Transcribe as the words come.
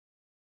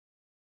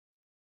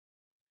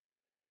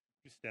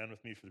you stand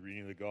with me for the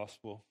reading of the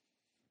gospel?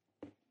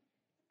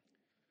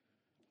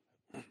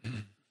 This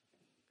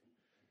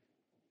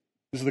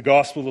is the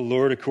gospel of the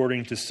Lord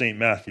according to St.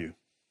 Matthew.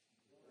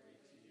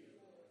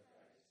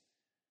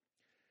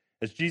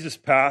 As Jesus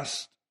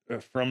passed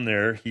from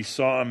there, he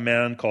saw a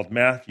man called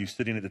Matthew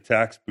sitting at the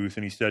tax booth,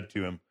 and he said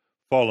to him,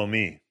 "Follow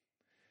me."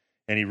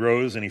 And he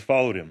rose and he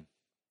followed him.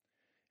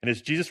 And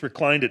as Jesus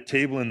reclined at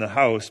table in the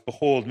house,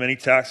 behold, many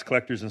tax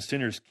collectors and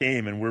sinners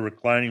came and were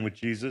reclining with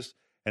Jesus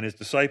and his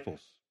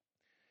disciples.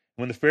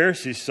 When the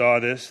Pharisees saw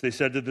this, they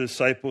said to the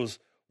disciples,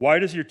 "Why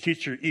does your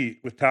teacher eat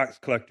with tax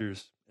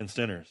collectors and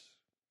sinners?"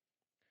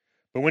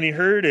 But when he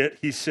heard it,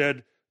 he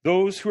said,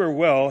 "Those who are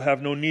well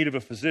have no need of a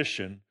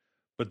physician,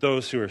 but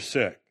those who are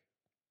sick.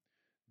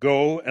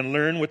 Go and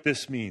learn what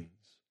this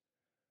means.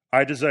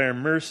 I desire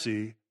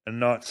mercy and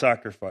not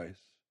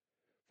sacrifice,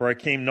 for I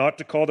came not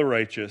to call the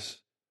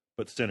righteous,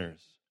 but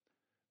sinners."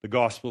 The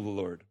gospel of the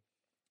Lord.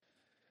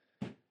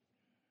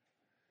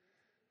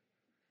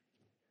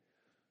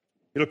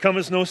 It'll come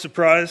as no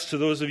surprise to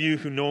those of you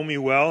who know me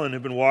well and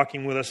have been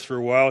walking with us for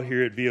a while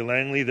here at Via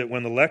Langley that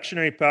when the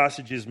lectionary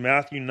passage is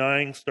Matthew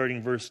 9,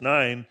 starting verse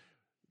 9,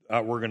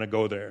 we're going to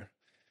go there.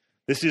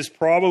 This is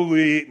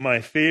probably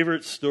my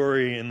favorite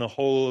story in the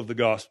whole of the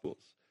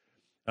Gospels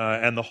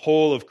and the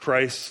whole of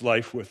Christ's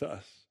life with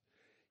us.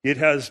 It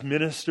has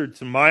ministered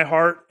to my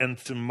heart and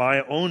to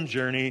my own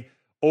journey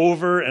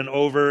over and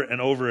over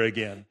and over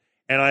again.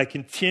 And I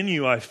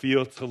continue, I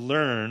feel, to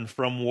learn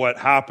from what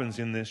happens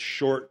in this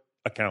short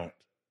account.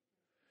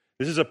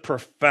 This is a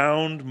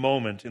profound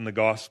moment in the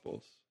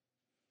Gospels.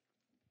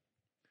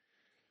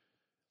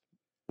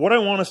 What I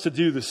want us to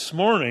do this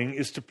morning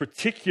is to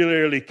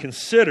particularly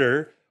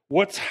consider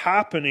what's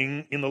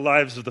happening in the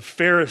lives of the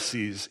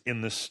Pharisees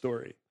in this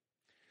story.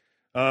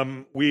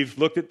 We've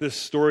looked at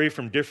this story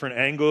from different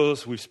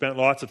angles. We've spent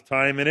lots of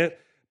time in it.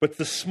 But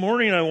this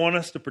morning, I want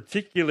us to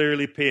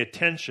particularly pay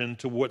attention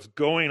to what's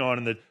going on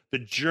in the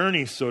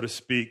journey, so to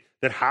speak,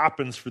 that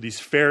happens for these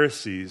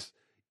Pharisees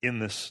in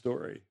this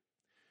story.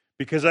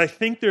 Because I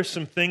think there's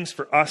some things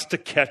for us to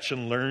catch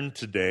and learn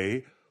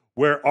today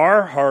where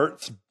our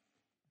hearts, of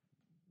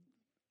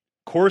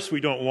course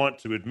we don't want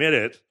to admit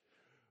it,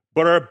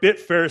 but are a bit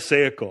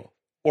Pharisaical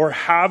or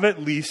have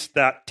at least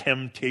that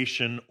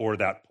temptation or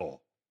that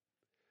pull.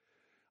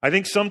 I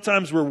think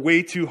sometimes we're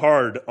way too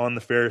hard on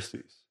the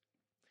Pharisees.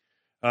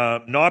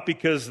 Not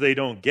because they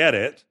don't get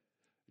it.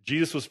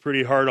 Jesus was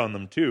pretty hard on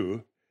them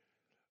too.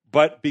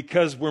 But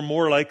because we're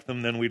more like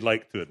them than we'd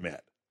like to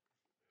admit.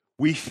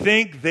 We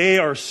think they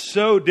are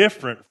so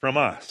different from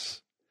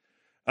us.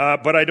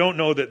 But I don't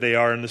know that they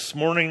are. And this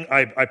morning,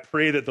 I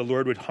pray that the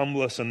Lord would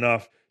humble us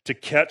enough to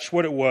catch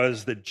what it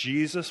was that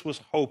Jesus was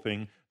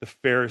hoping the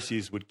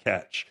Pharisees would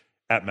catch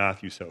at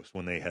Matthew's house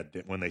when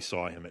they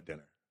saw him at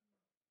dinner.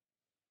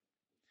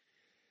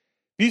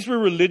 These were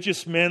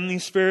religious men,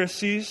 these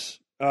Pharisees.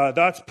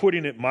 That's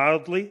putting it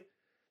mildly.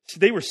 So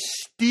they were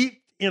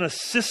steeped in a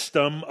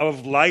system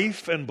of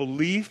life and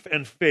belief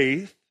and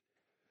faith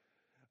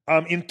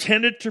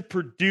intended to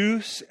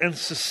produce and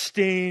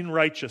sustain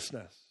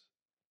righteousness.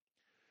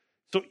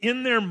 So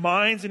in their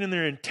minds and in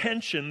their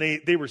intention,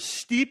 they were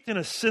steeped in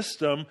a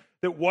system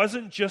that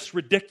wasn't just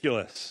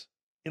ridiculous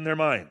in their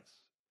minds.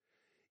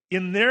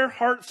 In their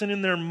hearts and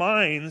in their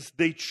minds,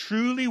 they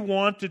truly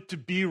wanted to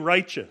be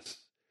righteous.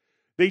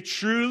 They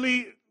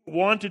truly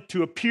wanted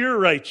to appear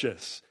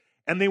righteous.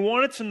 And they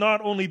wanted to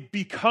not only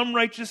become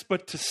righteous,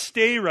 but to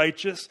stay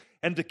righteous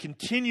and to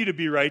continue to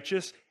be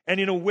righteous. And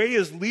in a way,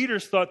 as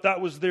leaders thought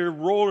that was their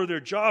role or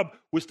their job,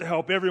 was to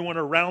help everyone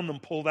around them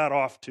pull that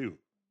off too.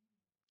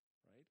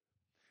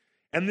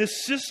 And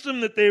this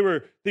system that they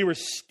were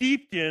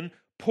steeped in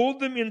pulled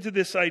them into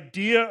this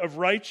idea of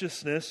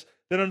righteousness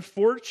that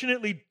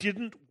unfortunately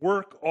didn't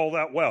work all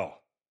that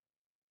well.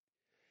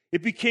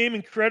 It became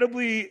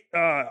incredibly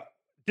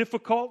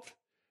difficult.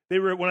 They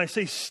were, when I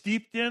say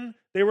steeped in,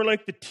 they were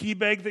like the tea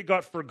bag that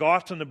got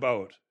forgotten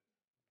about.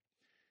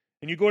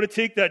 And you go to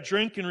take that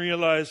drink and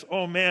realize,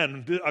 oh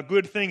man, a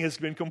good thing has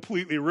been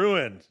completely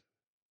ruined.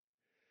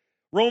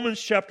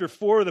 Romans chapter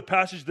 4, the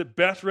passage that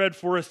Beth read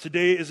for us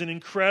today, is an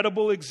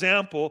incredible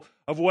example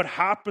of what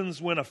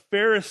happens when a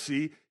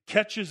Pharisee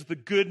catches the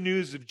good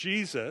news of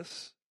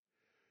Jesus.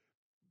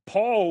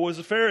 Paul was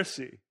a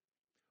Pharisee.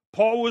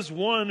 Paul was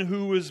one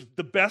who was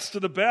the best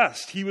of the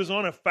best. He was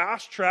on a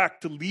fast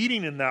track to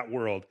leading in that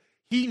world.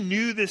 He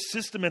knew this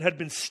system and had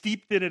been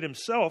steeped in it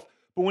himself.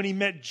 But when he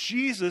met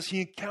Jesus,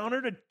 he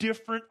encountered a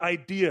different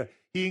idea.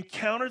 He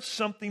encountered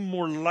something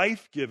more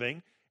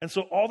life-giving. And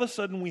so all of a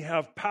sudden we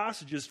have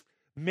passages,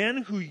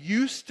 men who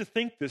used to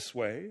think this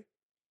way,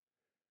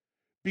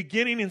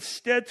 beginning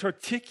instead to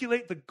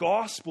articulate the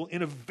gospel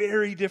in a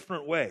very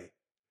different way.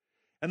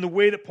 And the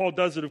way that Paul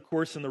does it, of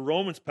course, in the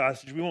Romans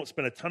passage, we won't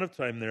spend a ton of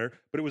time there,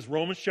 but it was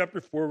Romans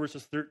chapter 4,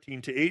 verses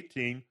 13 to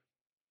 18.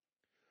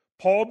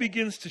 Paul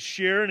begins to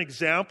share an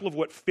example of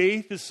what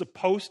faith is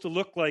supposed to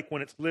look like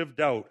when it's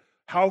lived out,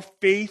 how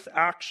faith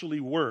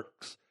actually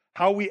works,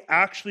 how we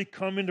actually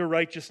come into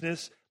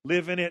righteousness,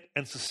 live in it,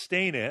 and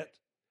sustain it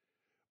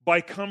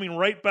by coming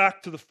right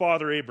back to the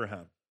father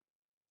Abraham.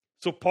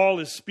 So Paul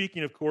is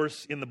speaking, of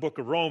course, in the book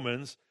of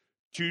Romans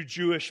to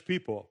Jewish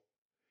people.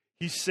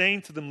 He's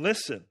saying to them,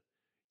 listen,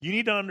 you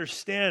need to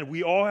understand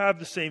we all have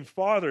the same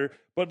Father,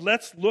 but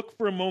let's look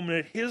for a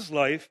moment at his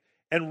life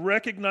and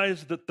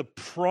recognize that the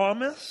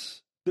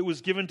promise that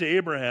was given to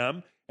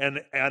Abraham, and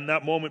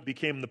that moment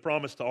became the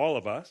promise to all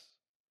of us,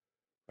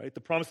 right?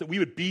 The promise that we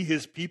would be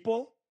his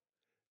people,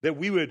 that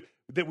we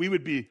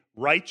would be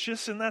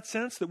righteous in that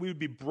sense, that we would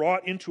be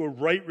brought into a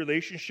right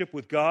relationship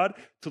with God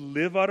to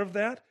live out of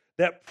that.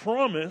 That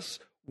promise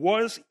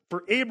was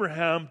for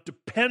Abraham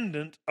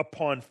dependent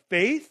upon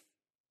faith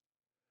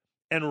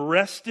and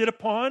rested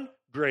upon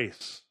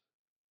grace.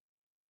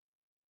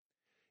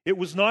 It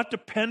was not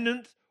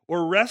dependent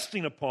or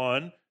resting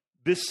upon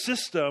this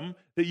system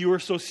that you are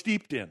so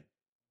steeped in.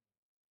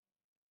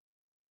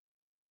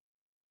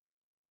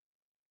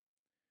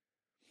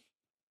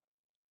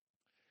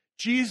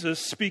 Jesus,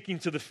 speaking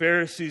to the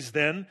Pharisees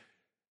then,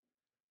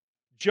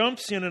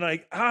 jumps in, and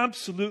I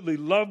absolutely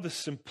love the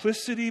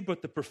simplicity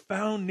but the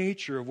profound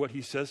nature of what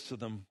he says to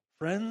them.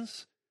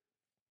 Friends,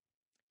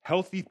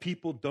 healthy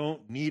people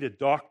don't need a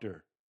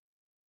doctor.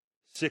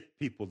 Sick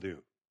people do.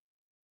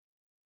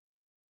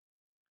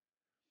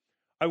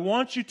 I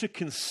want you to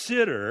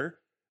consider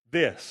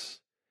this.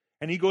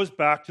 And he goes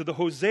back to the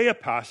Hosea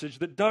passage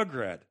that Doug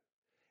read.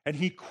 And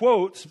he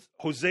quotes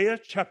Hosea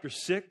chapter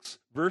 6,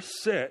 verse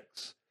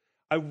 6.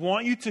 I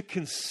want you to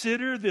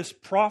consider this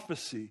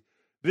prophecy,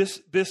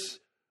 this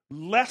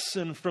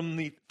lesson from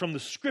the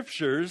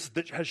scriptures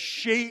that has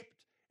shaped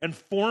and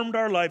formed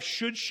our lives,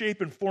 should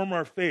shape and form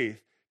our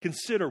faith.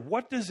 Consider,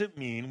 what does it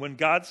mean when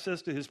God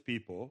says to his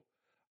people,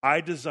 I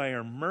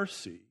desire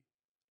mercy,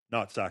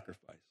 not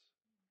sacrifice?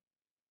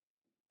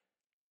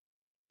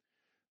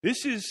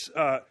 This is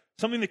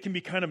something that can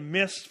be kind of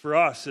missed for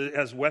us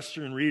as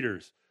Western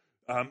readers.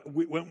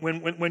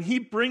 When he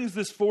brings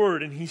this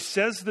forward and he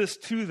says this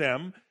to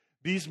them,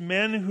 these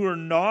men who are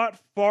not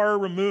far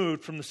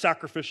removed from the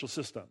sacrificial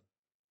system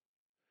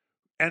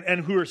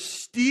and who are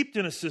steeped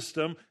in a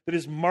system that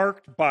is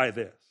marked by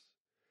this.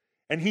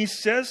 And he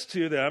says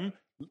to them,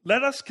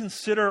 let us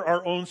consider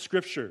our own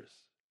scriptures.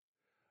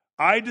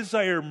 I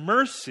desire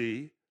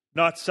mercy,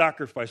 not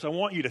sacrifice. I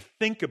want you to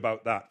think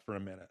about that for a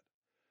minute.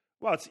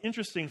 Well, it's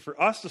interesting for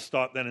us to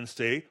stop then and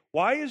say,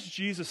 why is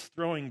Jesus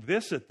throwing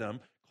this at them,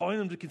 calling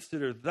them to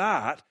consider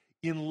that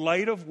in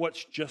light of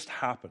what's just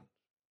happened?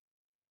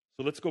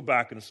 So let's go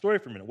back in the story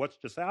for a minute. What's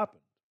just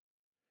happened?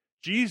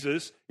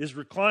 Jesus is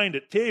reclined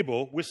at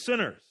table with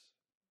sinners.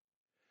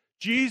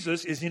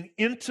 Jesus is in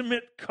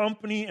intimate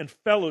company and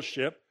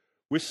fellowship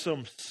with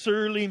some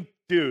surly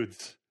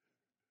dudes,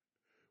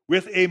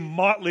 with a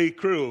motley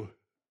crew,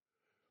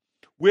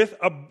 with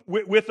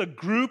a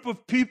group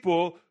of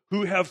people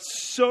who have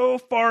so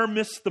far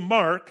missed the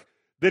mark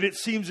that it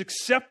seems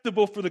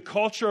acceptable for the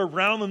culture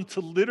around them to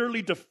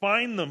literally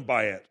define them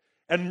by it.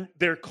 And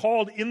they're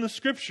called in the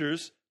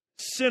scriptures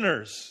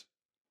sinners.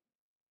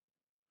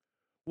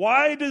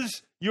 Why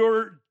does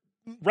your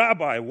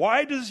rabbi,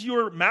 why does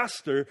your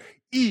master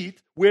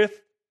eat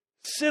with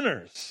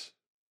sinners?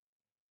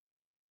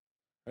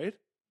 Right?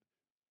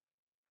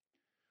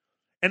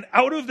 And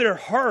out of their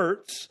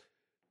hearts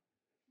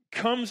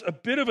comes a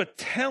bit of a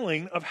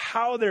telling of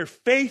how their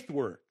faith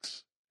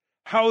works,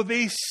 how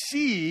they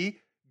see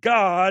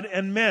God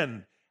and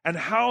men, and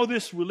how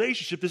this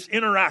relationship, this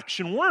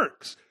interaction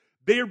works.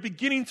 They are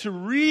beginning to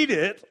read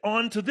it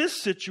onto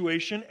this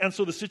situation, and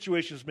so the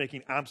situation is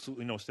making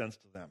absolutely no sense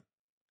to them.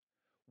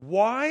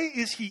 Why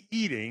is he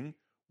eating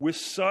with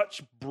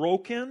such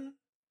broken,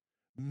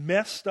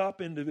 messed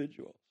up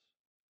individuals?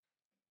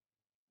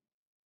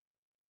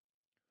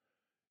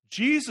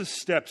 Jesus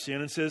steps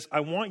in and says, I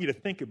want you to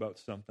think about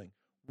something.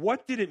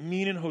 What did it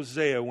mean in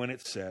Hosea when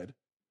it said,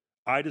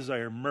 I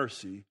desire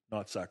mercy,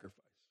 not sacrifice?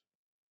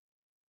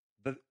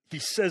 He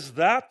says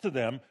that to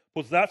them,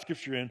 puts that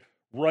scripture in,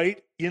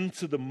 right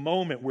into the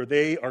moment where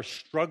they are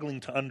struggling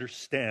to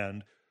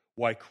understand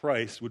why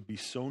Christ would be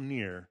so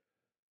near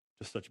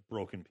to such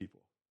broken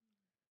people.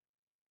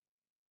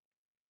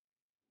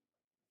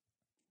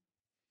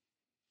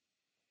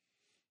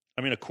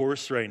 I'm in a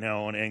course right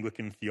now on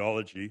Anglican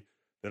theology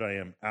that I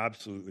am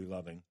absolutely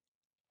loving.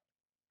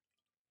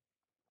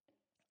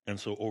 And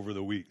so over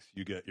the weeks,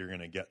 you're going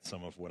to get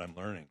some of what I'm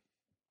learning.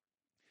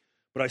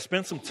 But I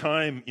spent some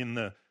time in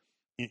the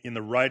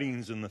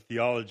writings and the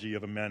theology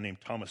of a man named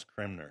Thomas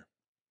Cranmer,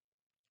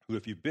 who,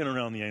 if you've been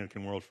around the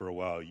Anglican world for a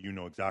while, you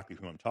know exactly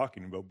who I'm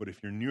talking about. But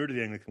if you're newer to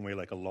the Anglican way,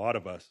 like a lot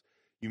of us,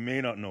 you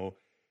may not know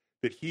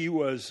that he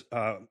was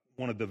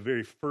one of the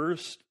very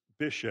first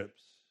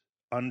bishops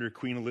under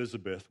Queen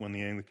Elizabeth when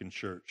the Anglican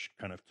Church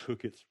kind of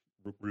took its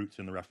roots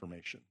in the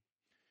Reformation.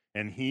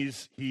 And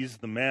he's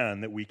the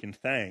man that we can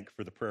thank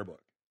for the prayer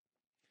book.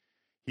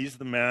 He's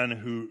the man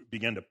who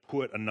began to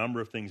put a number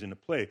of things into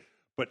play.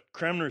 But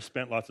Cranmer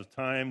spent lots of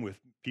time with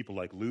people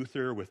like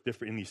Luther,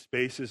 in these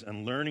spaces,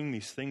 and learning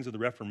these things of the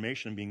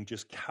Reformation being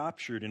just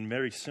captured in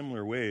very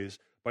similar ways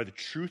by the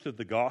truth of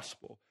the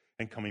gospel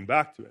and coming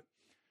back to it.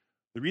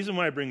 The reason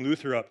why I bring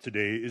Luther up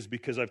today is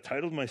because I've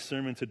titled my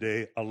sermon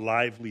today, A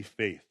Lively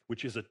Faith,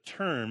 which is a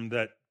term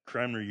that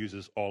Cranmer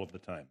uses all of the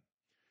time.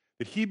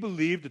 That he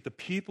believed that the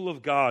people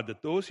of God,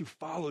 that those who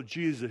follow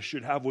Jesus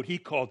should have what he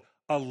called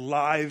a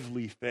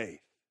lively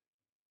faith.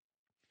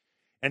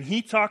 And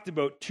he talked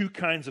about two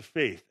kinds of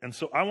faith. And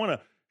so I want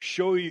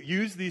to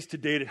use these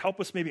today to help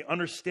us maybe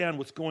understand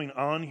what's going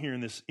on here in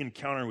this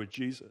encounter with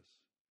Jesus.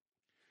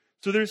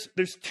 So there's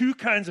two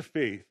kinds of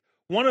faith.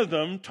 One of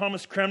them,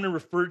 Thomas Cranmer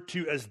referred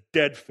to as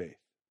dead faith.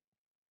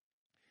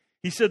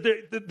 He said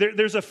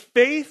there's a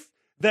faith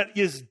that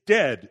is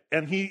dead,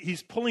 and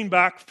he's pulling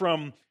back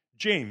from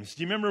James.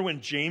 Do you remember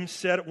when James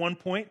said at one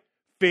point,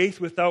 faith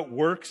without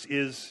works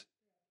is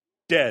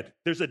dead?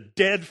 There's a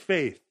dead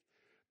faith.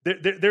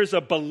 There's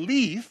a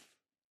belief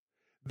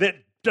that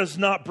does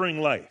not bring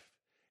life.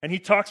 And he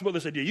talks about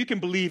this idea. You can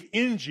believe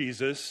in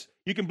Jesus.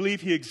 You can believe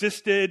he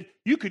existed.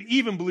 You could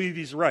even believe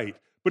he's right.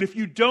 But if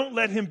you don't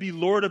let him be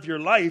Lord of your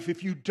life,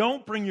 if you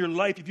don't bring your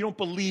life, if you don't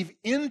believe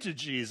into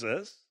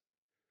Jesus,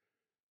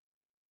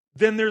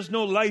 then there's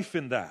no life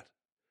in that.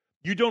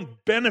 You don't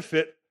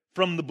benefit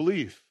from the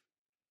belief.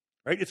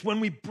 Right? It's when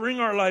we bring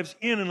our lives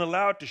in and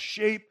allow it to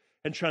shape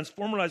and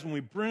transform our lives, when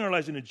we bring our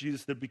lives into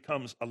Jesus, that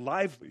becomes a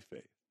lively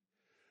faith.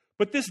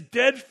 But this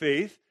dead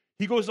faith,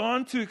 he goes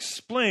on to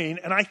explain,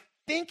 and I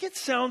think it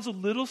sounds a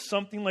little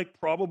something like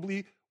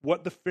probably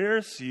what the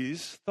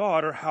Pharisees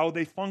thought or how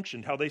they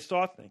functioned, how they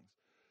saw things.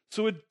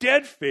 So a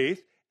dead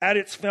faith, at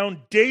its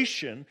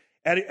foundation,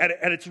 at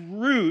its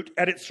root,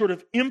 at its sort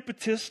of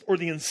impetus or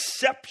the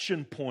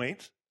inception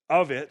point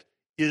of it,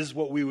 is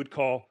what we would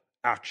call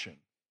action.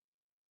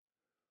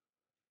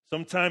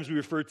 Sometimes we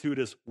refer to it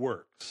as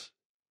works,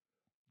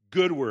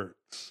 good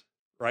works,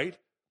 right?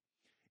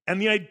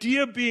 And the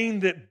idea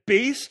being that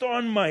based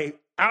on my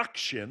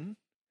action,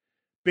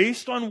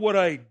 based on what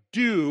I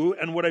do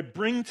and what I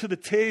bring to the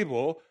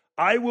table,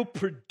 I will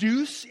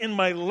produce in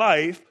my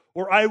life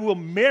or I will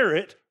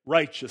merit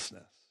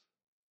righteousness.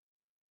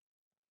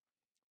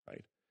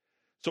 Right?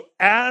 So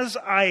as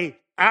I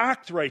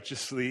act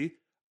righteously,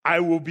 I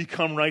will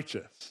become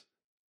righteous.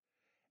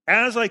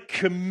 As I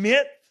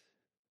commit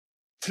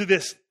to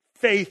this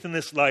faith in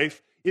this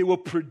life, it will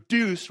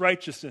produce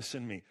righteousness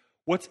in me.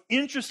 What's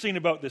interesting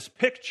about this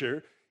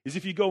picture is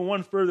if you go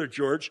one further,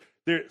 George,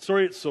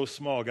 sorry it's so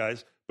small,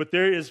 guys, but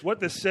there is what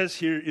this says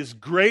here is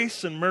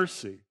grace and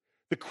mercy.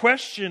 The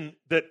question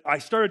that I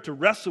started to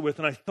wrestle with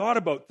and I thought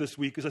about this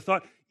week is I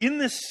thought in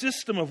this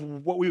system of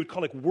what we would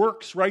call like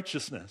works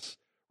righteousness,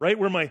 right,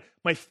 where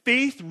my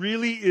faith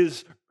really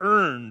is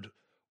earned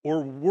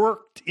or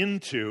worked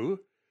into,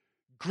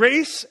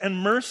 grace and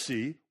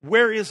mercy,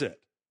 where is it?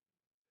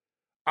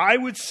 I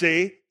would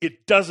say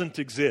it doesn't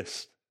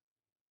exist.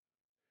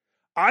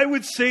 I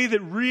would say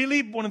that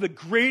really one of the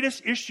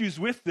greatest issues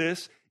with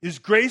this is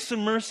grace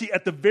and mercy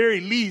at the very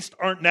least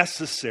aren't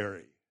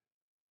necessary.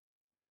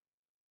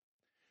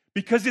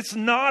 Because it's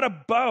not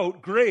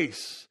about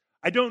grace.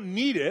 I don't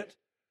need it.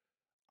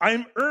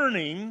 I'm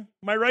earning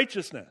my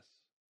righteousness.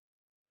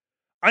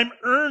 I'm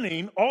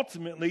earning,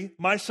 ultimately,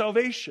 my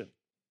salvation.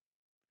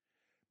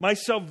 My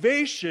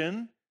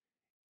salvation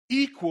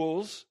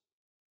equals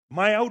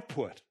my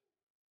output.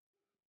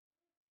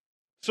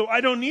 So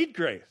I don't need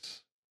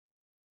grace.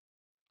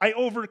 I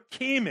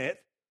overcame it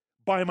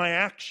by my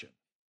action.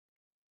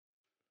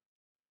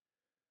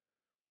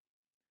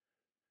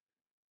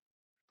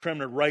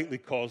 Cranmer rightly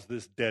calls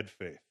this dead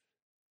faith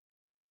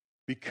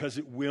because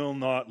it will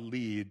not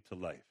lead to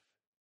life.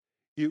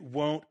 It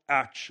won't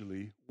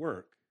actually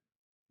work.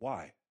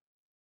 Why?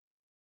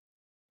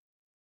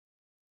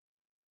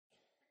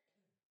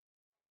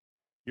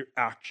 Your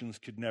actions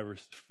could never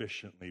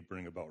sufficiently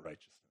bring about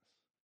righteousness.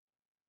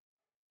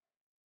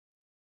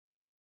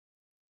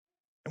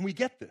 And we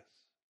get this,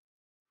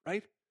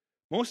 right?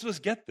 Most of us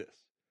get this.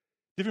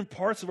 Different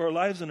parts of our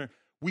lives, and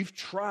we've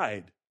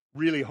tried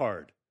really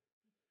hard,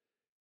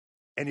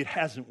 and it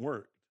hasn't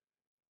worked.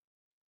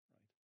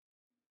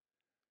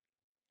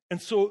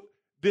 And so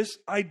this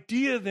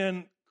idea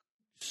then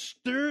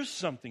stirs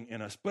something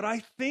in us. But I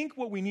think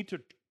what we need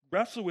to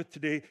wrestle with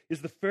today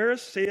is the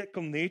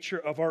Pharisaical nature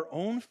of our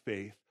own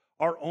faith,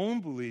 our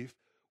own belief,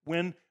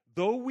 when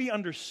though we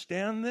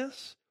understand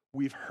this,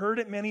 we've heard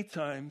it many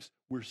times,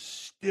 we're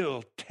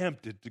still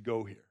tempted to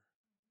go here.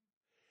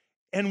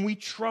 And we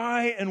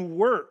try and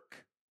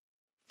work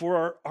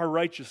for our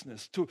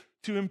righteousness, to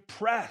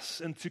impress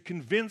and to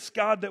convince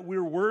God that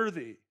we're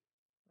worthy.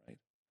 Right?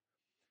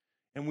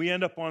 And we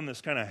end up on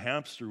this kind of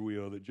hamster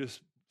wheel that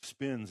just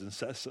spins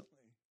incessantly.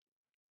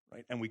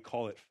 Right? And we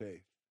call it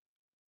faith.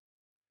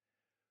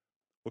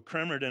 What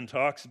Cranmer then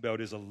talks about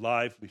is a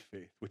lively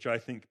faith, which I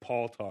think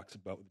Paul talks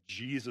about.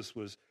 Jesus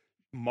was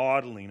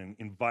modeling and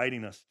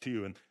inviting us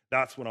to, and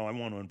that's what I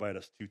want to invite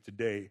us to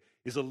today,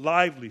 is a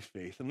lively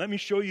faith. And let me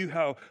show you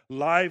how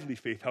lively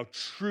faith, how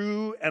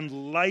true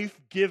and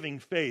life-giving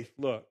faith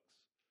looks.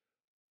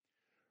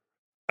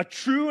 A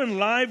true and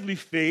lively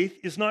faith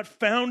is not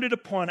founded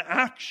upon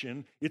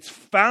action, it's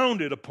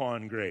founded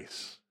upon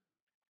grace.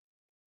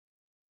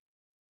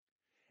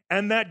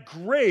 And that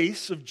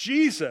grace of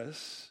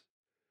Jesus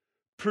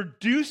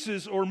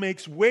produces or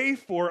makes way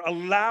for,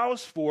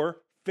 allows for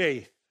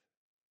faith.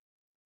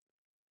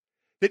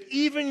 That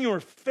even your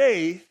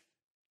faith,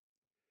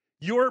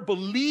 your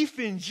belief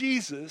in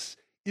Jesus,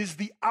 is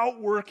the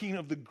outworking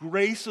of the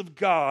grace of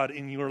God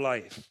in your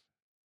life.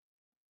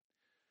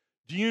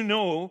 Do you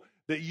know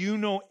that you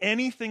know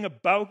anything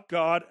about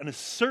God, and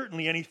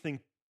certainly anything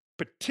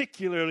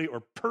particularly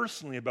or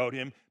personally about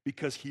him,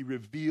 because he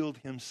revealed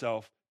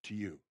himself to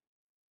you?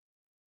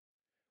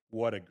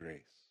 What a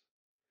grace.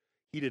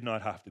 He did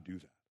not have to do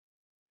that.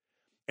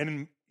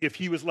 And if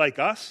he was like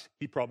us,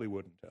 he probably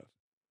wouldn't have.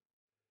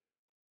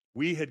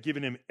 We had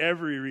given him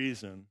every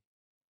reason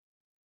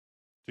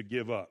to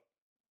give up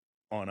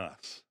on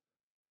us.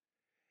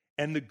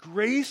 And the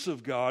grace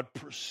of God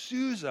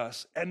pursues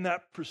us, and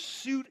that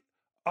pursuit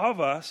of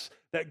us,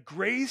 that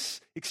grace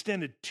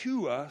extended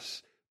to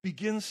us,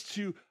 begins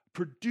to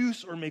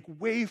produce or make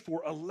way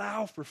for,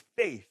 allow for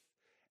faith.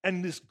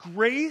 And this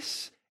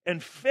grace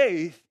and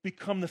faith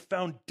become the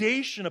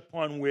foundation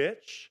upon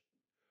which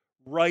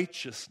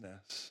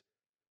righteousness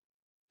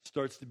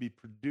starts to be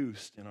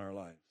produced in our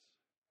lives.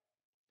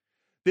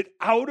 That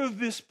out of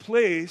this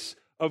place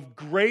of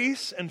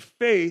grace and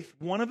faith,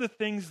 one of the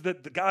things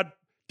that God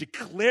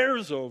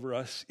declares over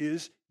us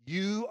is,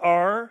 you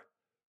are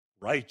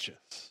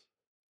righteous.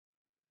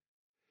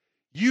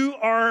 You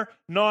are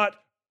not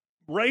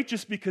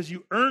righteous because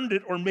you earned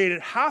it or made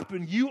it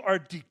happen. You are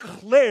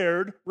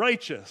declared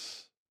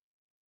righteous.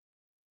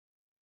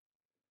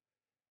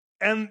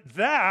 And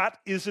that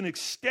is an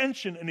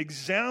extension, an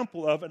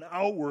example of an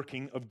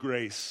outworking of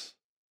grace,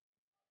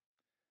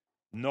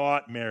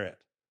 not merit.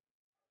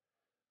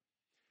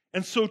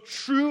 And so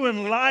true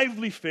and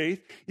lively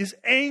faith is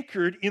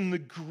anchored in the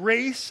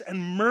grace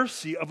and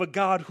mercy of a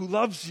God who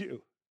loves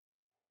you,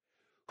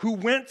 who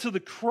went to the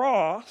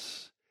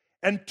cross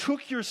and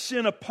took your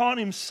sin upon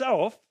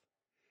himself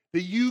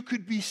that you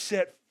could be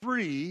set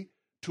free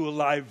to a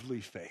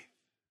lively faith.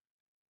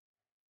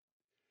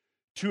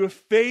 To a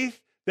faith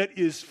that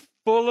is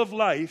full of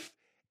life,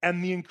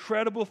 and the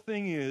incredible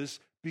thing is,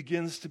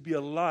 begins to be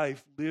a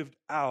life lived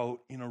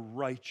out in a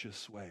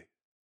righteous way.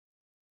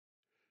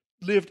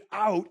 Lived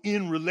out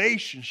in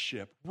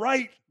relationship,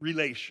 right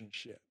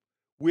relationship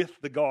with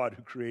the God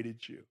who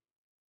created you.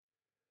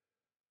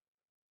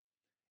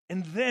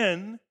 And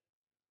then,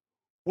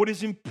 what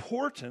is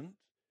important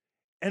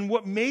and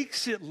what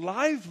makes it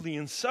lively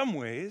in some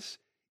ways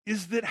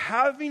is that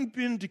having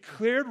been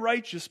declared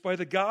righteous by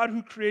the God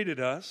who created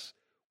us,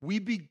 we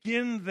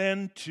begin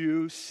then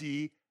to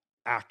see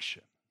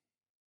action.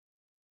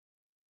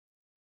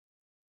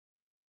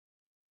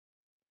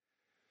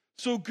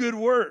 So good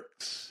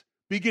works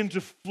begin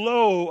to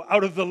flow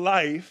out of the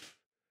life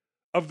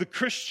of the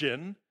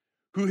Christian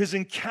who has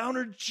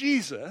encountered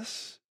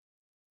Jesus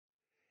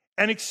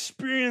and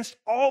experienced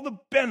all the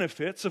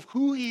benefits of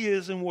who he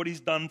is and what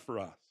he's done for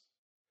us.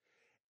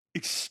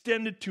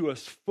 Extended to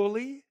us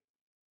fully,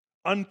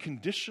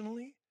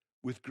 unconditionally,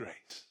 with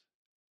grace.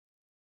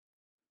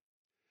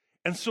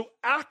 And so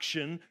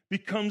action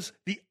becomes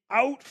the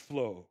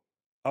outflow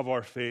of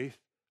our faith,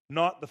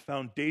 not the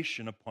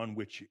foundation upon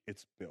which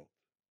it's built.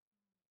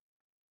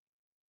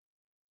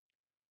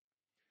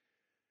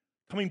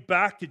 Coming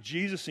back to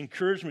Jesus'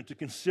 encouragement to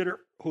consider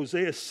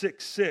Hosea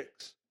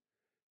 6:6,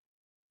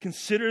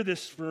 consider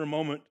this for a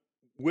moment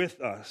with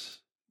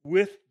us,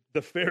 with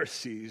the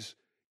Pharisees,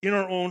 in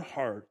our own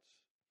hearts.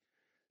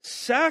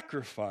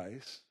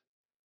 Sacrifice,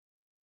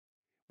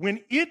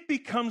 when it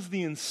becomes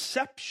the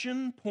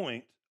inception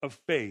point of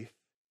faith,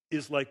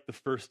 is like the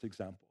first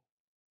example.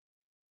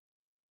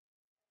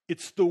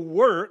 It's the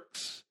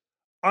works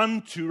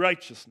unto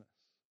righteousness.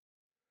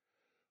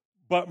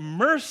 But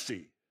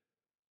mercy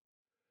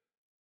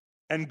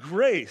and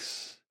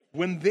grace,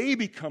 when they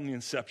become the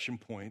inception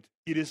point,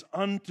 it is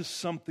unto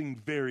something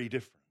very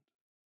different.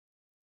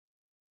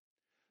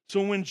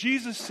 So when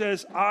Jesus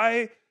says,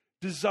 I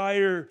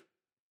desire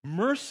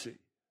mercy,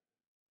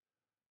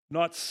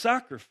 not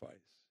sacrifice,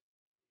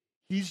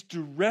 he's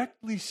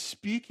directly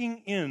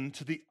speaking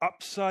into the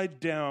upside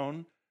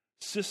down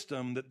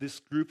system that this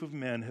group of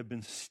men have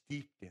been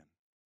steeped in.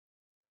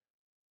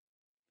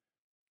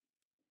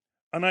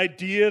 An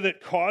idea that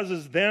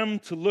causes them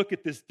to look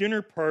at this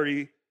dinner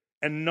party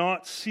and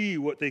not see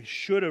what they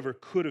should have or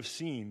could have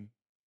seen.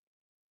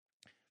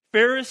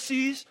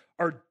 Pharisees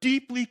are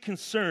deeply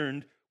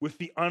concerned with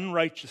the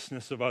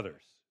unrighteousness of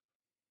others.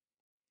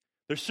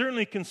 They're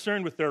certainly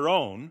concerned with their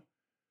own,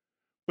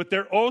 but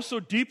they're also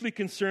deeply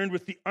concerned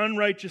with the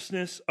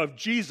unrighteousness of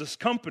Jesus'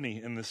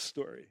 company in this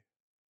story.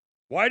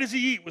 Why does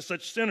he eat with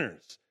such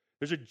sinners?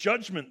 There's a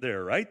judgment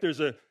there, right?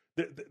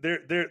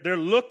 They're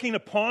looking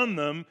upon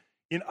them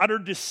in utter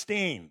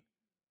disdain.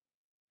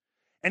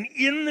 And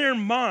in their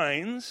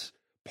minds,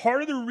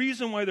 part of the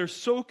reason why they're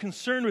so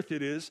concerned with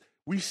it is,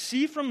 we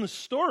see from the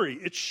story,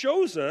 it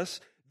shows us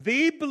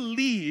they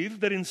believe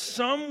that in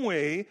some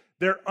way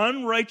their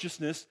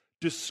unrighteousness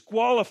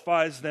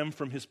disqualifies them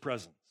from his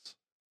presence.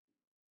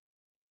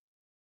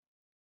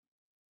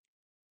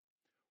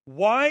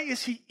 Why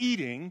is he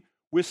eating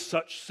with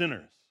such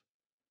sinners?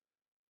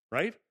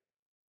 Right?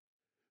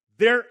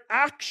 their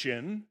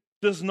action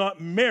does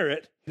not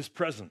merit his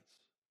presence.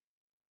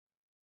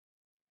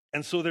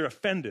 And so they're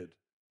offended,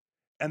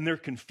 and they're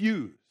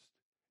confused,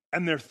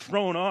 and they're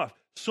thrown off,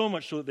 so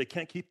much so that they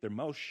can't keep their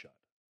mouth shut.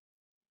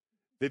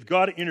 They've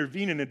got to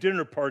intervene in a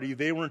dinner party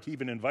they weren't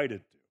even invited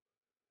to.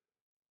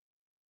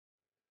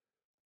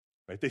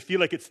 Right? They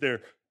feel like it's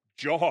their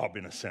job,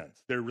 in a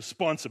sense, their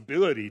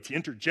responsibility to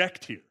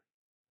interject here.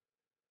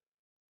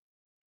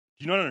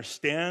 Do you not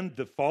understand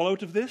the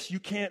fallout of this? You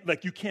can't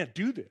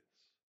do this.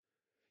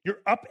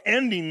 You're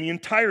upending the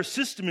entire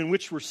system in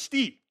which we're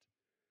steeped.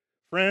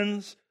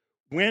 Friends,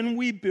 when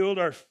we build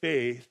our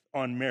faith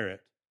on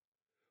merit,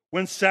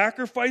 when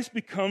sacrifice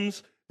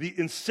becomes the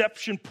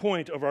inception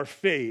point of our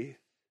faith,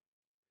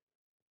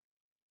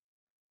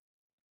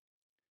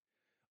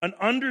 an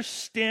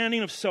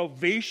understanding of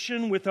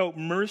salvation without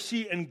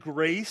mercy and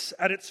grace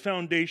at its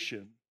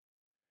foundation,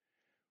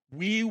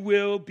 we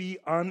will be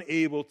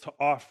unable to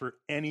offer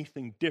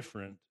anything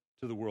different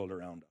to the world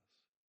around us.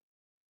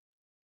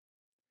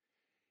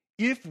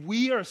 If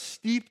we are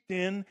steeped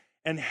in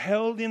and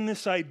held in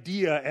this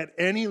idea at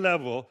any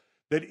level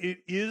that it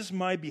is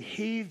my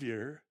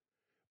behavior,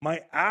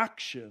 my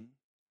action,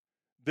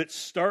 that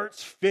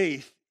starts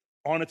faith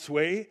on its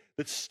way,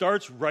 that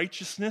starts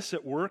righteousness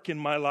at work in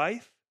my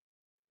life,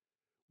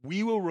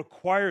 we will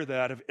require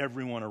that of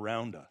everyone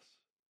around us.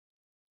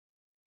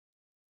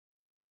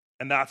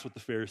 And that's what the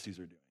Pharisees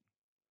are doing.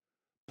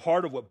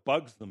 Part of what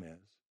bugs them is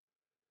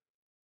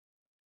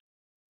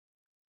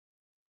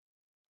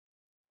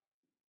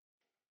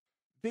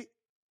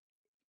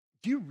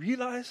do you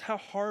realize how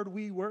hard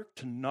we work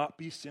to not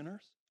be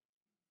sinners?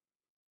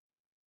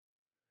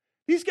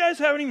 These guys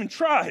haven't even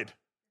tried.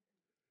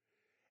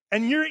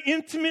 And you're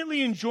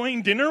intimately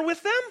enjoying dinner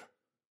with them?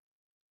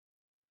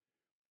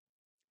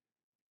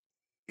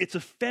 It's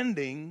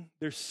offending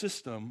their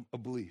system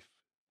of belief.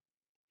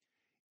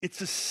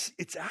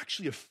 It's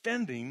actually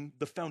offending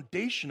the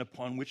foundation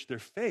upon which their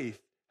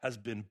faith has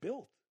been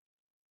built.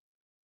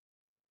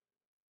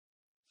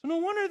 So no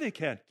wonder they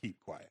can't keep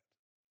quiet.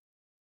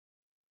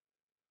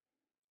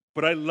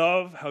 But I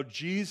love how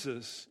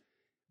Jesus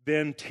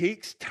then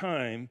takes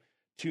time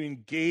to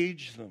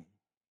engage them,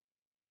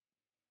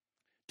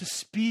 to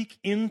speak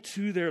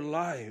into their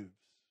lives,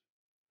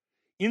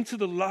 into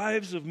the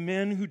lives of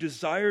men who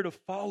desire to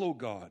follow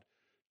God,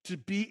 to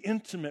be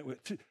intimate with,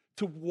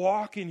 to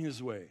walk in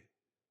his way.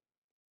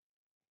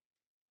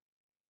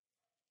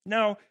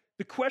 Now,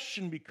 the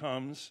question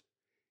becomes,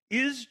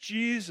 is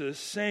Jesus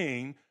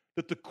saying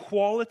that the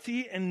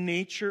quality and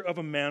nature of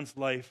a man's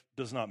life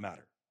does not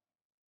matter?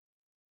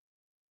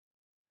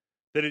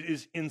 That it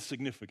is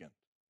insignificant,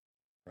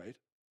 right?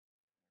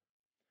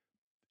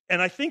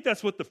 And I think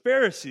that's what the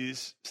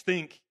Pharisees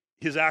think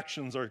his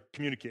actions are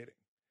communicating.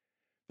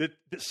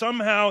 That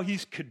somehow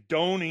he's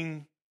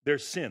condoning their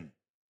sin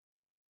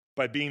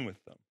by being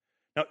with them.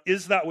 Now,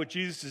 is that what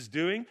Jesus is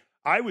doing?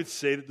 I would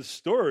say that the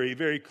story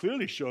very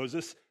clearly shows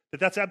us that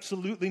that's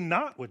absolutely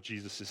not what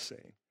Jesus is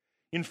saying.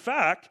 In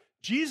fact,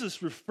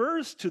 Jesus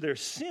refers to their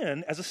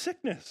sin as a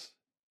sickness.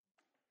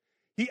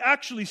 He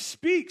actually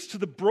speaks to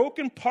the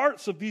broken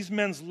parts of these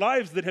men's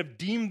lives that have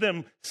deemed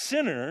them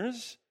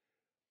sinners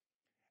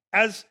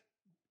as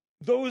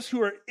those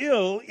who are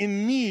ill,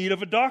 in need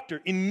of a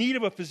doctor, in need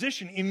of a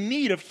physician, in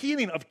need of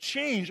healing, of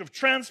change, of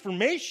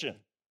transformation.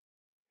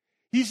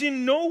 He's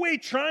in no way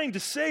trying to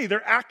say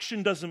their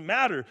action doesn't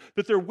matter,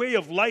 that their way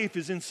of life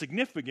is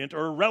insignificant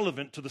or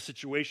irrelevant to the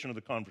situation or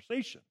the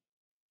conversation.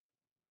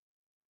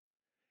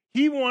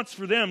 He wants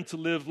for them to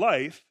live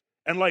life,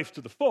 and life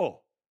to the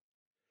full.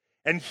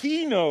 And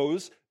he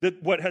knows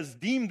that what has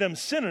deemed them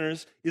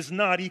sinners is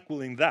not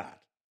equaling that.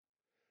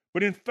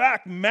 But in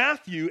fact,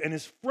 Matthew and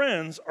his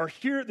friends are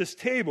here at this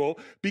table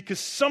because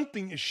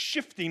something is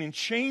shifting and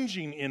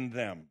changing in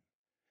them.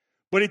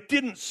 But it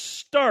didn't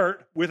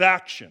start with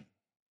action.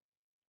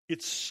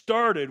 It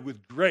started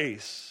with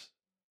grace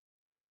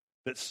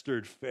that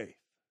stirred faith.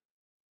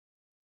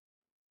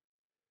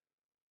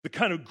 The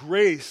kind of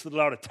grace that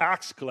allowed a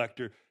tax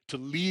collector to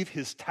leave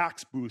his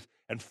tax booth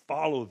and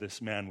follow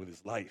this man with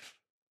his life.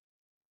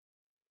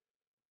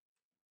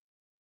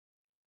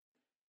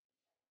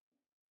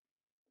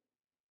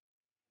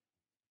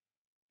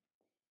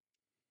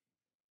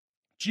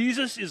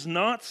 Jesus is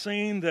not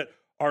saying that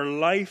our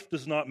life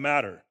does not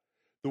matter.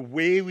 The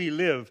way we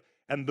live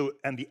and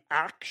the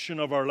action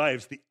of our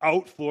lives, the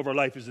outflow of our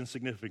life is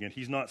insignificant.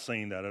 He's not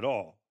saying that at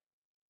all.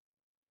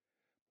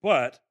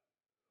 But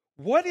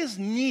what is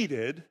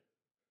needed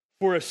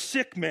for a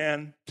sick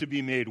man to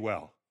be made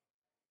well?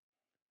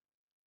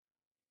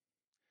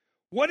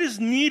 What is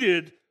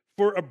needed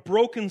for a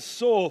broken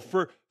soul,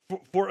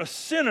 for a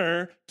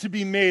sinner to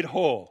be made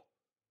whole?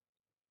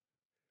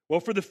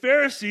 Well, for the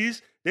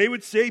Pharisees, they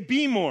would say,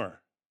 be more,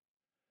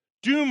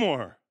 do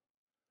more,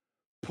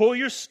 pull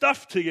your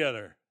stuff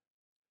together,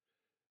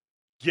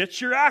 get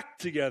your act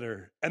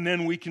together, and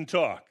then we can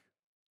talk.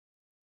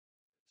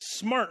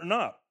 Smarten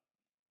up.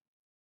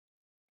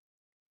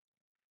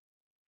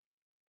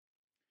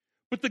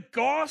 But the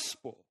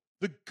gospel,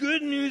 the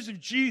good news of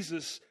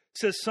Jesus,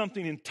 says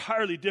something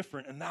entirely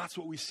different, and that's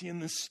what we see in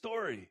this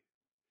story.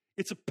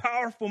 It's a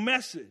powerful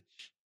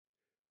message.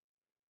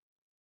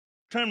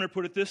 Cranmer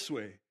put it this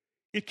way.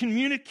 It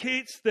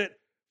communicates that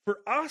for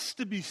us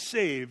to be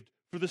saved,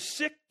 for the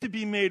sick to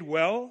be made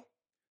well,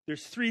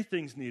 there's three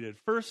things needed.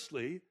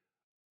 Firstly,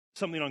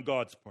 something on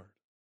God's part.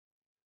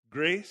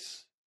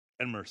 Grace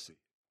and mercy.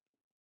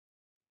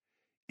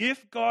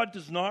 If God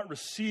does not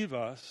receive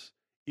us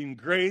in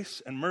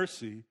grace and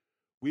mercy,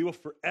 we will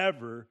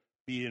forever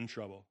be in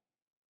trouble.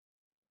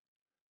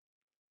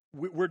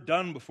 We're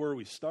done before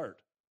we start.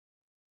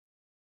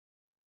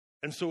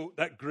 And so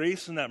that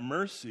grace and that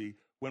mercy,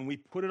 when we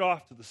put it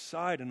off to the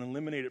side and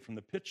eliminate it from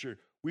the picture,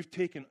 we've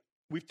taken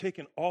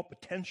all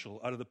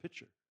potential out of the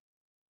picture.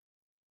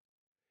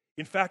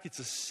 In fact, it's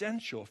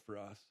essential for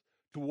us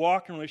to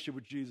walk in relationship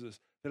with Jesus,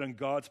 that on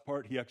God's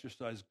part, he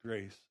exercised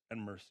grace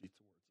and mercy towards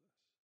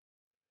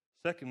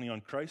us. Secondly, on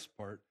Christ's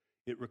part,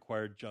 it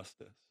required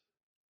justice.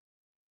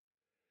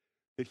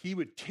 That he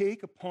would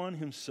take upon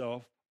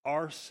himself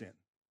our sin.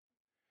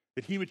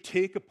 That he would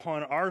take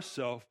upon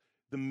ourselves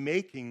the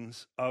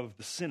makings of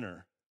the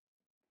sinner.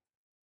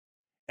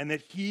 And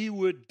that he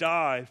would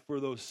die for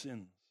those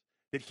sins.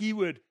 That he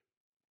would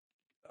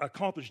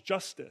accomplish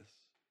justice.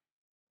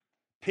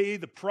 Pay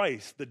the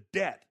price, the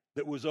debt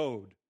that was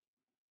owed.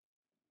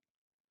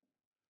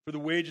 For the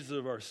wages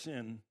of our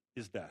sin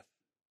is death.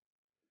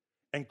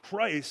 And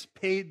Christ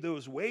paid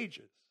those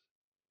wages.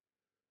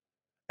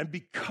 And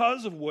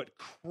because of what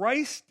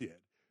Christ did,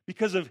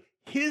 because of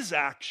his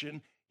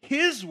action,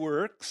 his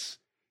works,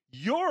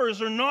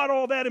 yours are not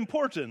all that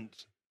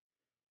important.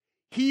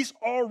 He's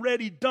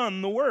already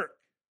done the work.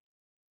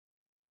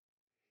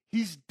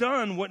 He's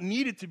done what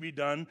needed to be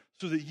done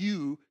so that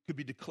you could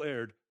be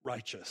declared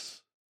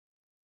righteous.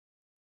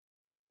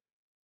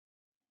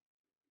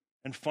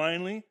 And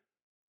finally,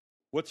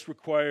 what's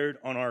required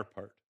on our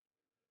part?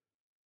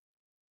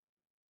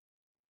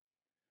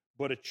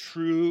 But a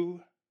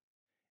true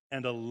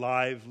and a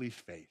lively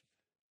faith.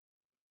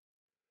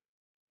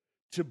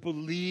 To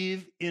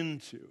believe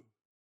into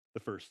the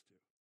first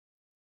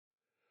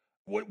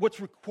two. What's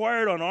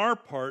required on our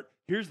part,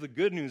 here's the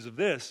good news of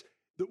this,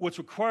 that what's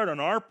required on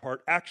our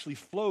part actually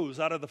flows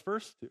out of the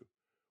first two.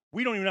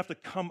 We don't even have to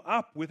come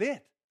up with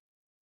it.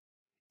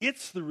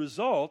 It's the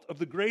result of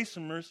the grace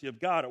and mercy of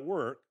God at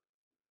work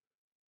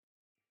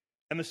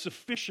and the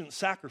sufficient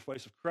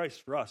sacrifice of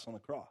Christ for us on the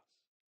cross.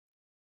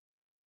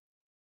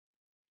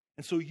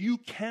 And so you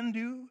can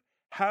do,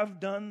 have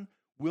done,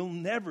 will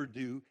never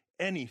do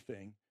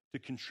anything to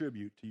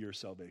contribute to your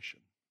salvation.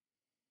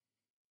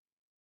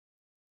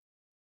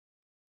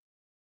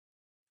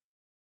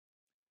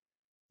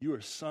 You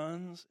are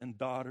sons and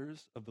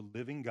daughters of the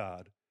living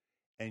God,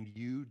 and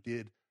you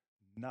did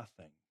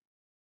nothing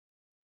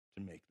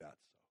to make that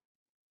so.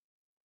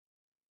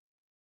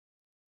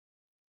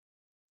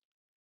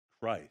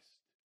 Christ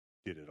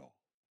did it all.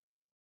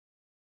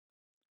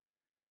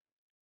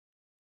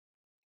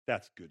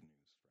 That's good news,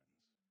 friends.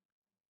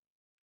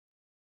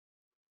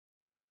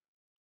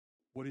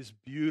 What is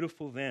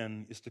beautiful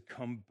then is to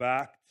come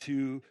back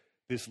to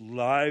this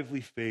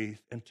lively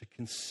faith and to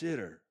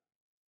consider.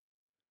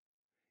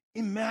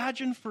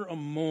 Imagine for a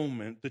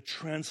moment the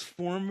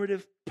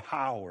transformative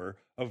power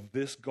of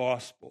this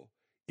gospel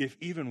if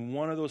even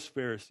one of those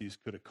Pharisees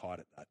could have caught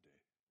it that day.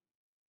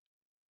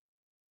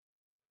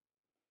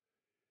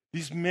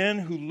 These men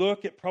who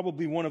look at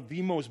probably one of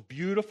the most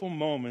beautiful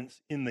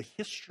moments in the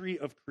history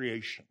of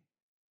creation.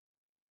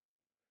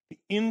 The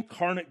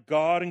incarnate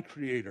God and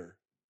Creator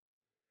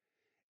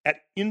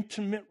at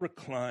intimate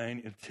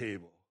recline at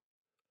table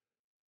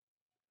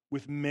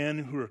with men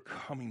who are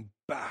coming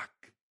back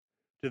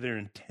to their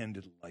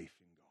intended life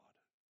in God.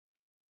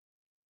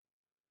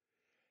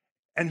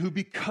 And who,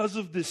 because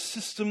of this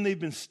system they've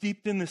been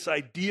steeped in, this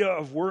idea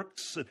of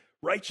works and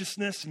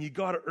righteousness, and you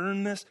got to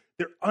earn this,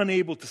 they're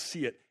unable to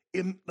see it.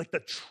 Like the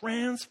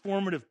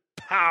transformative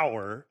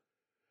power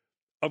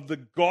of the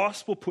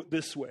gospel put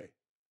this way.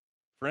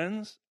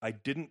 Friends, I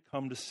didn't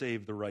come to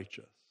save the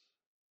righteous,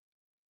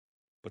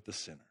 but the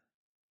sinner.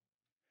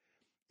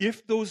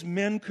 If those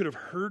men could have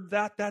heard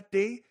that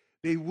day,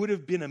 they would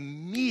have been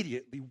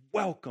immediately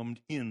welcomed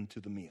into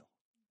the meal.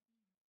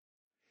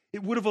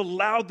 It would have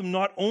allowed them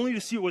not only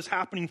to see what was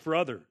happening for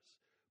others,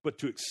 but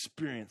to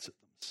experience it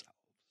themselves.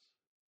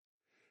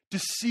 To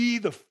see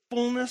the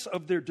fullness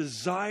of their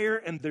desire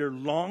and their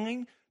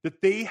longing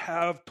that they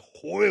have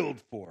toiled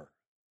for,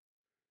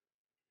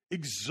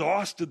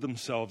 exhausted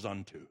themselves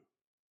unto,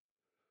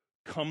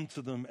 come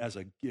to them as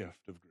a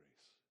gift of grace.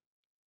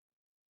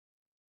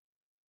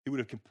 It would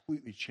have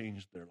completely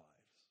changed their lives.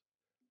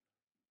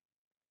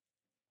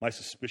 My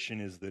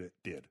suspicion is that it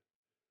did.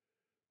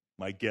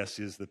 My guess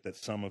is that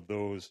some of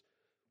those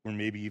were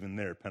maybe even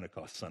there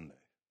Pentecost Sunday.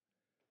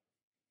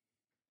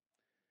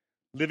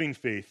 Living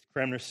faith,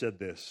 Cranmer said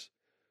this.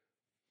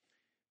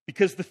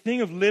 Because the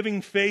thing of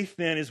living faith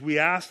then is we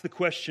ask the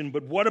question,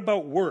 but what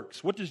about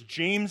works? What does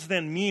James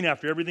then mean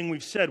after everything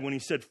we've said when he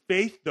said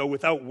faith, though,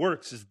 without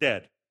works is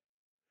dead?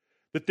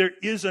 that there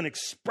is an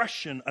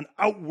expression, an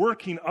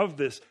outworking of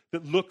this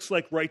that looks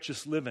like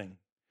righteous living,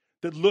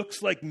 that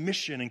looks like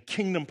mission and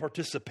kingdom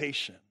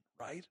participation,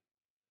 right?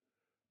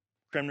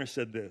 Kremner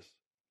said this,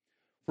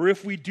 "For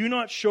if we do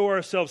not show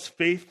ourselves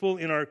faithful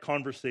in our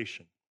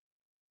conversation,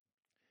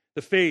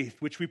 the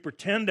faith which we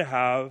pretend to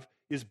have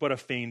is but a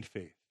feigned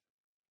faith."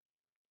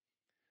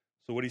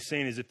 So what he's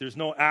saying is if there's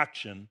no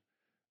action,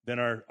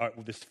 then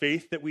this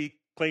faith that we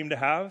claim to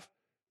have,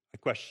 I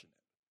question it.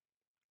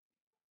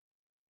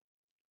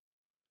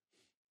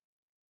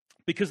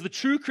 Because the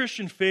true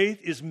Christian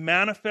faith is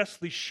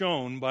manifestly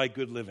shown by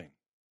good living.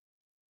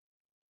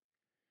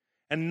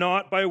 And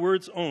not by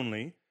words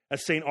only.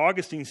 As St.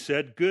 Augustine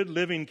said, good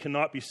living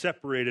cannot be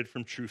separated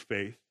from true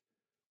faith,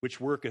 which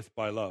worketh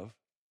by love.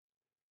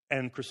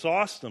 And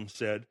Chrysostom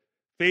said,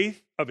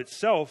 faith of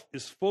itself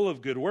is full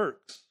of good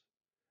works.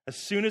 As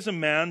soon as a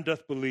man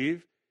doth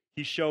believe,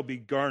 he shall be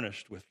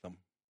garnished with them.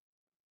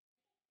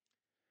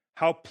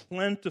 How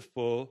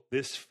plentiful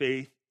this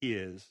faith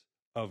is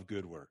of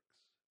good works.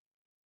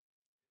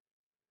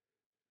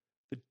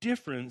 The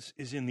difference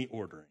is in the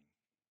ordering.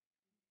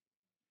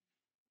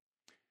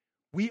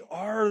 We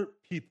are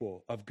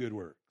people of good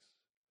works.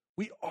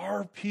 We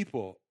are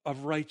people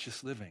of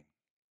righteous living.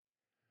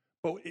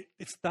 But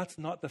that's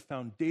not the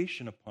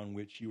foundation upon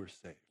which you are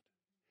saved.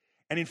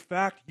 And in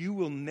fact, you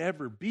will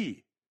never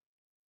be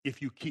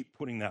if you keep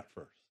putting that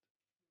first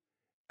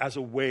as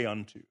a way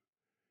unto.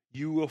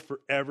 You will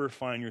forever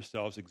find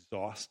yourselves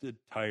exhausted,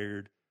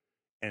 tired,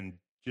 and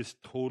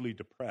just totally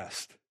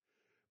depressed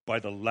by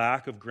the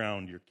lack of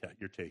ground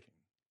you're taking.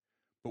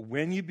 But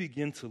when you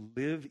begin to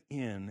live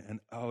in and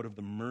out of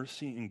the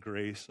mercy and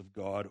grace of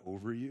God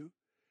over you,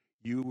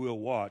 you will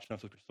watch, and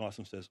that's what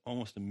Chrysostom says,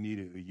 almost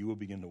immediately you will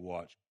begin to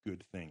watch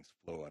good things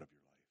flow out of your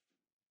life.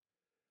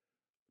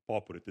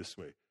 Paul put it this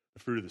way, the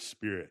fruit of the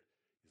Spirit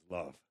is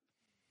love,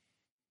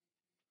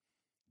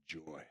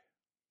 joy,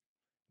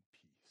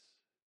 peace,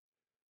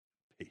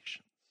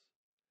 patience,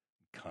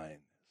 kindness,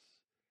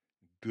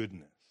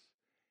 goodness,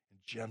 and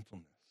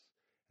gentleness,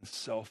 and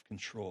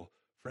self-control.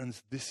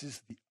 Friends, this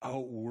is the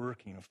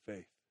outworking of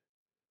faith.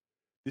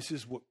 This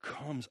is what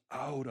comes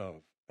out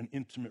of an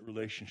intimate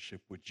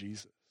relationship with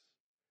Jesus.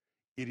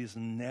 It is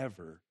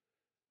never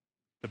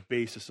the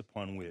basis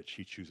upon which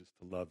he chooses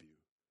to love you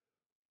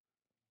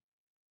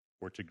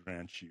or to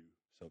grant you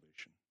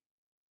salvation.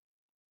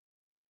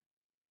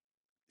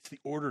 It's the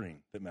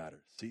ordering that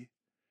matters, see?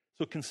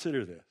 So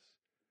consider this.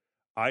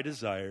 I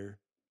desire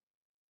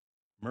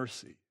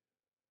mercy,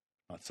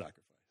 not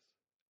sacrifice.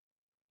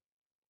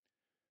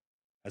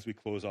 As we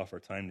close off our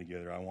time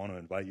together, I want to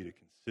invite you to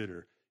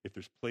consider if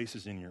there's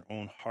places in your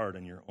own heart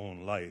and your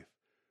own life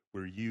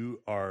where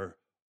you are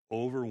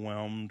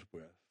overwhelmed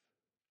with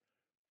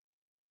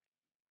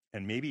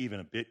and maybe even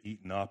a bit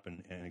eaten up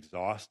and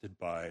exhausted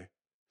by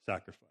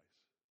sacrifice.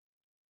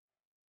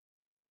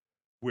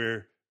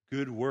 Where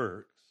good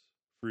works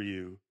for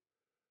you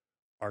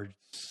are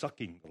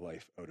sucking the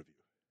life out of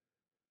you.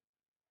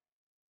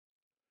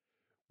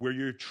 Where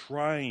you're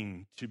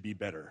trying to be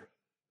better.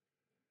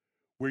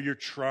 Where you're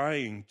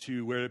trying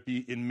to, whether it be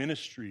in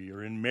ministry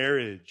or in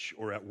marriage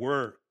or at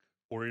work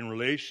or in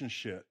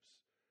relationships,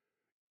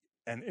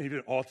 and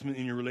even ultimately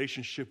in your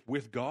relationship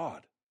with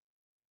God.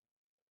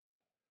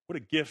 What a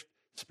gift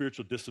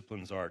spiritual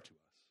disciplines are to us.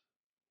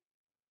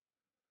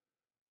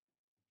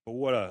 But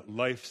what a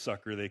life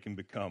sucker they can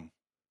become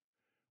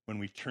when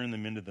we turn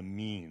them into the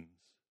means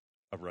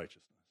of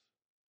righteousness.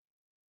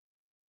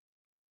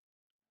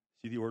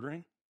 See the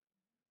ordering?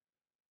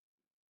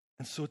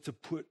 And so to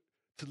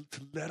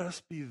let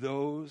us be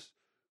those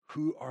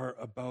who are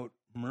about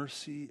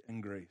mercy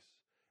and grace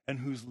and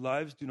whose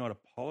lives do not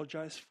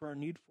apologize for our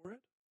need for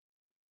it,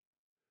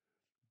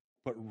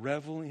 but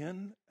revel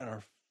in and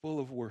are full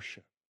of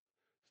worship,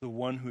 the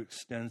one who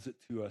extends it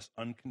to us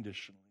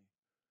unconditionally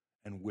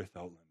and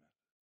without limit.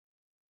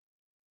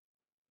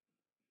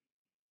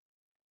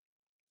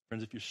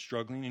 Friends, if you're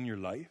struggling in your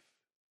life,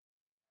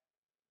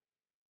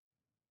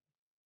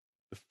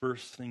 the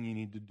first thing you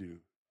need to do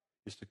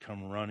is to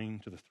come running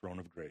to the throne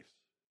of grace,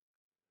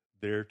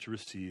 there to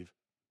receive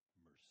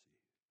mercy.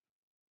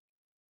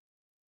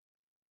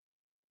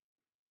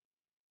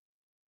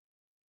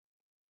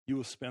 You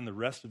will spend the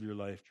rest of your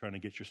life trying to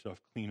get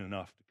yourself clean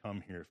enough to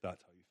come here if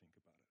that's how you think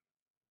about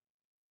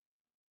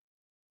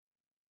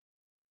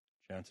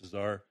it. Chances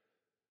are,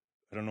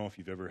 I don't know if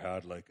you've ever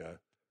had like a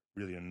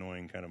really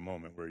annoying kind of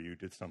moment where you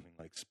did something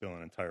like spill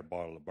an entire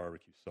bottle of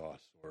barbecue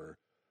sauce or,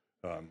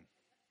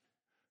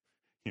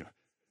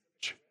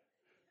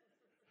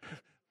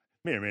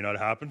 may or may not have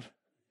happened.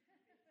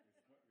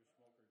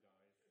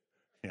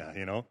 Yeah,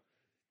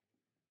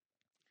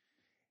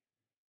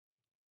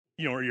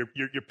 or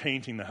you're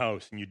painting the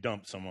house and you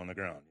dump some on the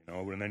ground,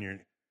 and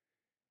then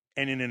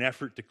and in an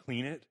effort to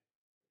clean it,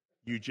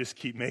 you just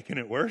keep making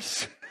it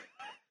worse.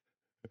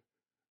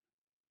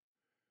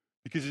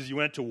 Because as you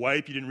went to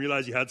wipe, you didn't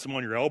realize you had some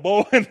on your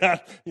elbow, and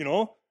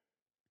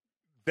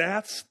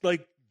that's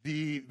like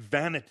the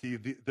vanity,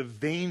 the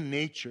vain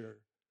nature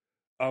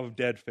of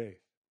dead faith.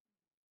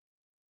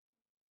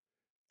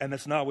 And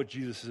that's not what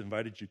Jesus has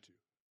invited you to.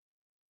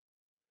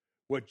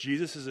 What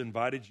Jesus has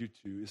invited you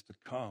to is to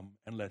come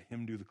and let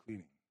him do the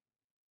cleaning.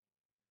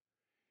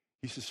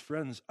 He says,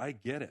 friends, I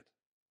get it.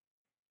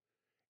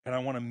 And I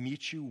want to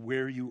meet you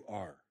where you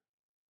are.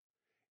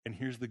 And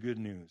here's the good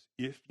news.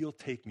 If you'll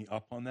take me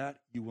up on that,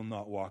 you will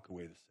not walk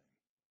away the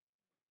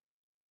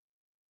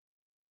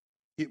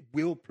same. It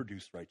will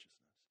produce righteousness.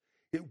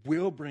 It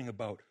will bring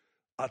about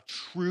a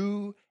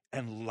true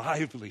and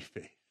lively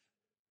faith.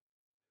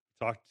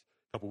 We talked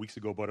a couple weeks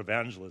ago about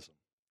evangelism.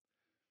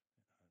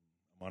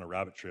 I'm on a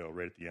rabbit trail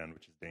right at the end,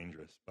 which is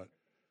dangerous. But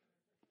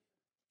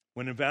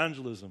when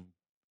evangelism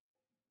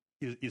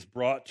is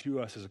brought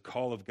to us as a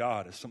call of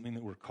God, as something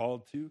that we're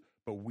called to,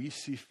 but we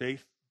see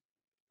faith,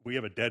 we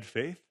have a dead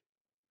faith,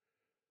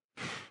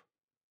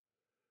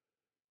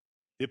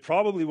 it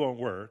probably won't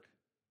work.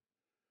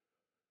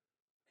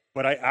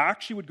 But I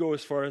actually would go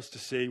as far as to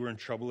say we're in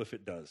trouble if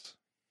it does.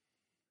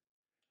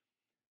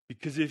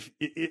 Because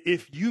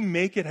if you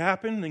make it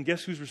happen, then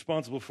guess who's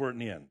responsible for it in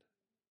the end?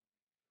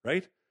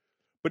 Right?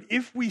 But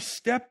if we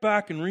step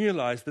back and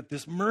realize that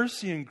this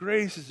mercy and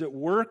grace is at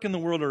work in the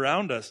world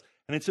around us,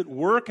 and it's at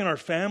work in our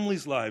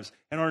families' lives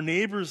and our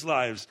neighbors'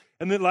 lives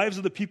and the lives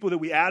of the people that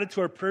we added to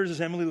our prayers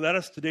as Emily led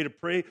us today to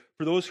pray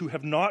for those who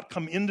have not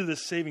come into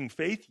this saving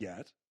faith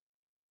yet,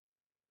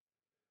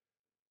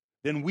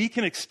 then we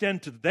can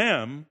extend to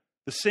them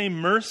the same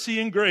mercy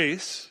and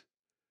grace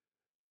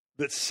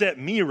that set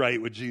me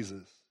right with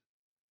Jesus.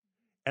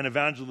 And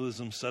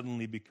evangelism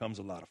suddenly becomes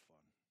a lot of fun.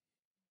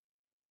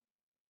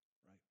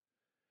 Right?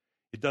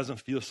 It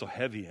doesn't feel so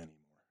heavy anymore.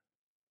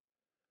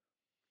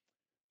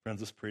 Friends,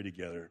 let's pray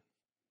together.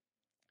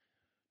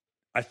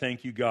 I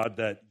thank you, God,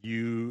 that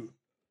you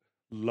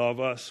love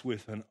us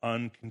with an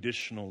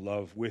unconditional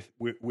love,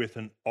 with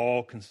an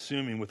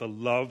all-consuming, with a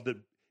love that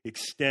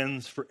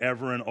extends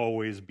forever and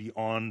always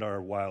beyond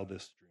our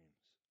wildest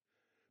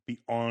dreams,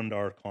 beyond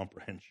our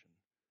comprehension.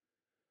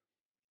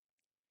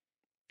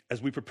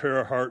 As we prepare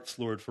our hearts,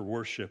 Lord, for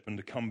worship and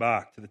to come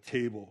back to the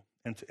table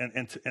and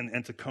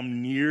to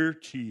come near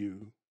to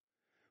you,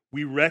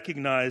 we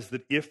recognize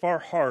that if our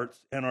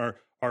hearts and our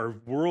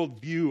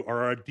worldview,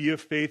 our idea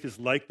of faith is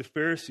like the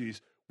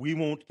Pharisees, we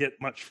won't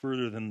get much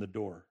further than the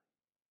door.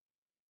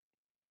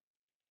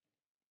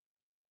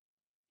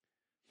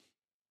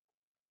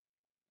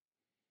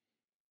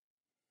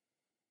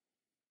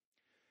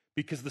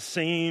 Because the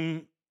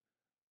same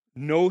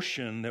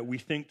notion that we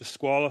think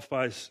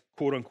disqualifies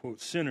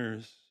quote-unquote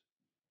sinners,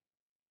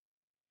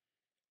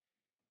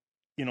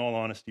 in all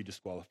honesty,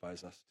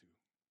 disqualifies us too.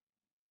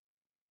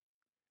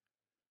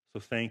 So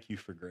thank you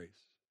for grace.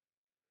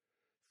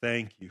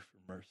 Thank you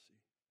for mercy.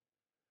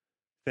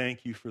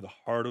 Thank you for the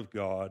heart of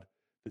God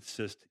that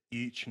says to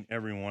each and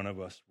every one of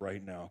us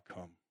right now,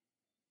 come.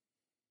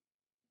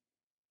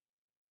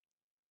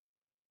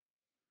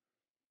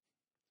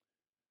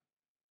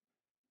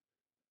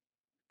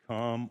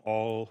 Come,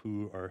 all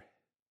who are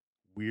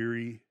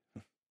weary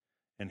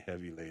and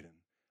heavy laden.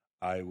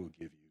 I will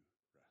give you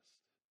rest.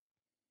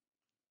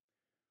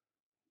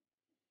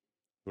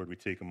 Lord, we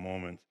take a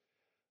moment.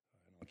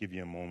 I'll give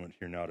you a moment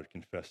here now to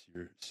confess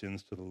your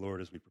sins to the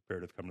Lord as we prepare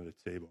to come to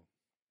the table.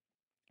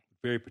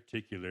 Very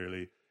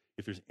particularly,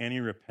 if there's any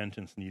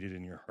repentance needed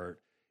in your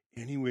heart,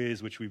 any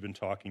ways which we've been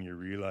talking, you're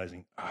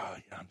realizing,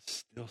 I'm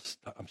still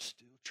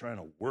trying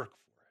to work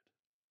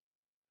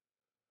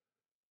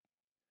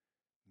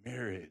for it.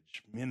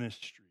 Marriage,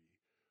 ministry,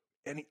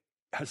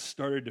 has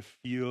started to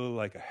feel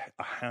like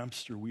a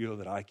hamster wheel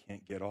that I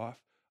can't get off.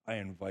 I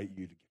invite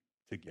you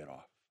to get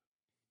off.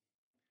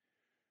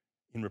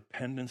 In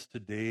repentance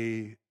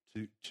today,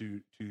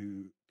 to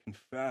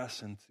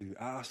confess and to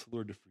ask the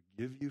Lord to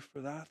forgive you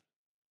for that,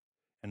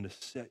 and to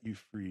set you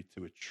free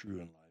to a true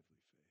and